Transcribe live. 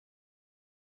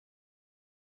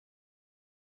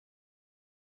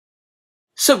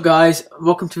Sup guys,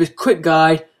 welcome to this quick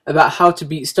guide about how to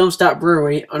beat stormstout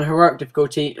brewery on heroic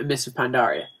difficulty in Mists of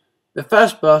Pandaria. The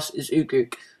first boss is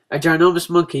ook-ook, a ginormous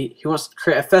monkey who wants to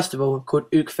create a festival called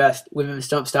ook-fest within the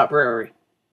stormstout brewery.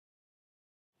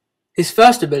 His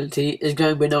first ability is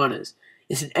going bananas.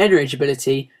 It's an enrage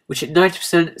ability which at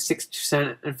 90%,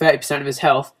 60% and 30% of his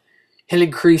health, he'll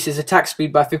increase his attack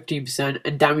speed by 15%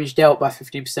 and damage dealt by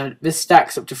 15%. This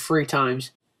stacks up to 3 times.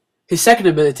 His second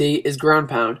ability is ground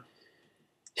pound.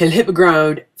 He'll hit the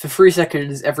ground for 3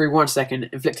 seconds every 1 second,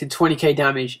 inflicting 20k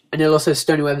damage, and he'll also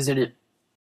stun whoever's in it.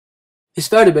 His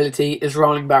third ability is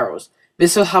rolling barrels.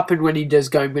 This will happen when he does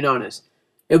going bananas.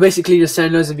 It'll basically just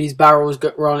send loads of these barrels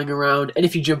rolling around, and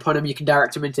if you jump on him, you can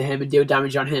direct them into him and deal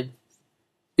damage on him.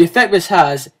 The effect this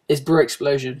has is brew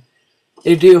explosion.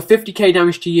 It'll deal 50k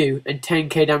damage to you and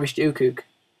 10k damage to ook-ook,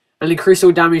 and increase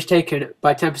all damage taken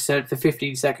by 10% for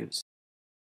 15 seconds.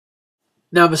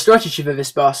 Now the strategy for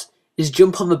this boss is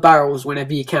jump on the barrels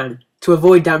whenever you can to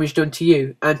avoid damage done to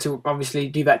you and to obviously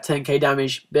do that 10k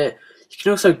damage. But you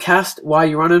can also cast while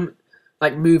you're on them,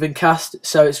 like move and cast,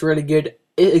 so it's really good,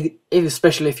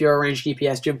 especially if you're a ranged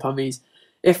DPS. Jump on these.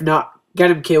 If not, get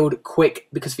them killed quick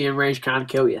because the unranged can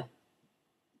kill you.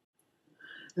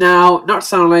 Now, not to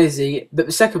sound lazy, but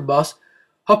the second boss,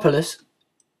 Hopulus,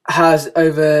 has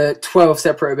over 12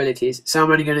 separate abilities, so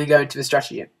I'm only going to go into the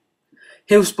strategy.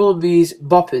 He'll spawn these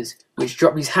boppers, which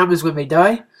drop these hammers when they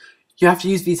die. You have to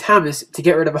use these hammers to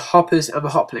get rid of the hoppers and the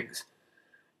hoplings.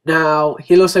 Now,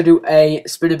 he'll also do a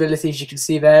spin ability, as you can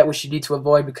see there, which you need to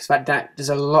avoid because that does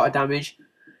a lot of damage.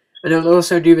 And he'll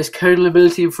also do this kernel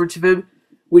ability in front of him,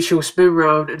 which he'll spin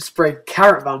around and spray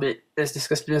carrot vomit, as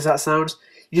disgusting as that sounds.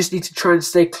 You just need to try and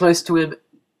stay close to him,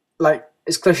 like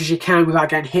as close as you can without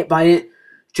getting hit by it,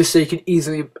 just so you can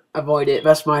easily avoid it.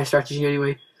 That's my strategy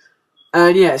anyway.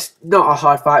 And yeah, it's not a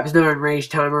hard fight, there's no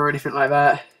enraged timer or anything like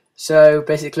that. So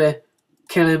basically,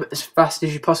 kill him as fast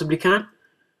as you possibly can.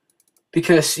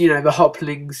 Because, you know, the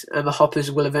hoplings and the hoppers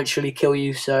will eventually kill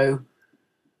you, so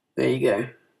there you go.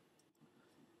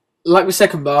 Like the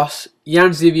second boss,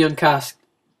 un-zhu the Uncast,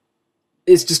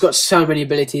 it's just got so many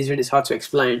abilities and it's hard to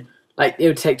explain. Like, it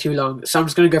would take too long. So I'm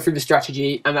just going to go through the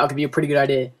strategy and that'll give you a pretty good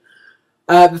idea.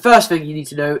 The first thing you need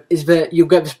to know is that you'll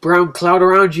get this brown cloud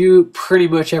around you pretty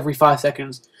much every 5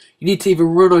 seconds. You need to either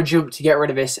run or jump to get rid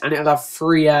of this, and it'll have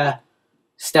 3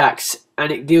 stacks,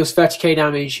 and it deals 30k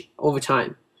damage all the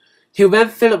time. He'll then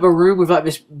fill up the room with like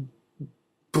this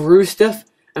brew stuff,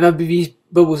 and there'll be these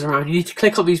bubbles around. You need to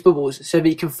click on these bubbles so that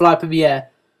you can fly up in the air.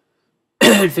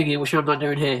 Thinking, which I'm not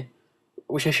doing here,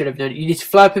 which I should have done. You need to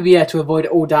fly up in the air to avoid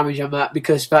all damage on that,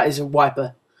 because that is a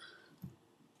wiper.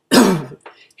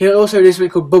 He'll also do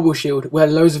something called Bubble Shield, where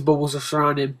loads of bubbles will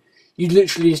surround him. You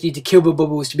literally just need to kill the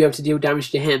bubbles to be able to deal damage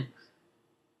to him.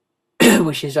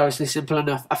 Which is obviously simple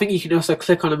enough. I think you can also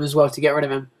click on him as well to get rid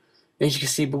of him. As you can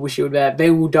see, Bubble Shield there.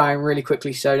 They will die really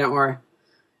quickly, so don't worry.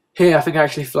 Here, I think I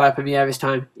actually fly up in the air this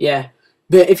time. Yeah.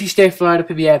 But if you stay flying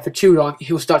up in the air for too long,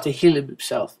 he'll start to heal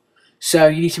himself. So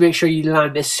you need to make sure you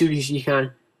land as soon as you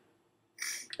can.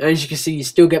 And as you can see, you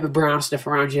still get the brown stuff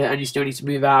around you, and you still need to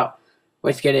move out.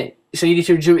 Where to get it. So you need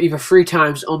to jump either 3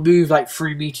 times or move like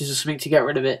 3 meters or something to get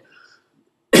rid of it.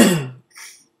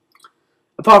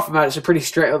 Apart from that, it's a pretty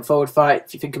straight up forward fight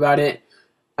if you think about it.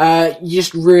 You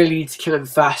just really need to kill him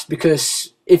fast,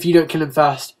 because if you don't kill him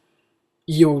fast,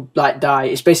 you'll like die.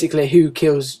 It's basically who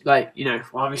kills, like, you know,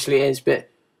 well, obviously it is, but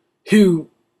who,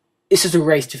 it's just a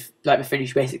race to like the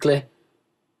finish basically.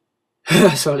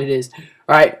 That's all it is.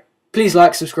 Alright, please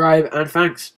like, subscribe, and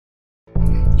thanks.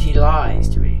 He lies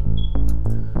to me.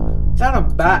 Is that a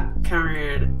bat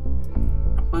carrying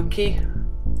a monkey?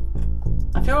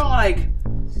 I feel like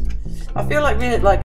we're like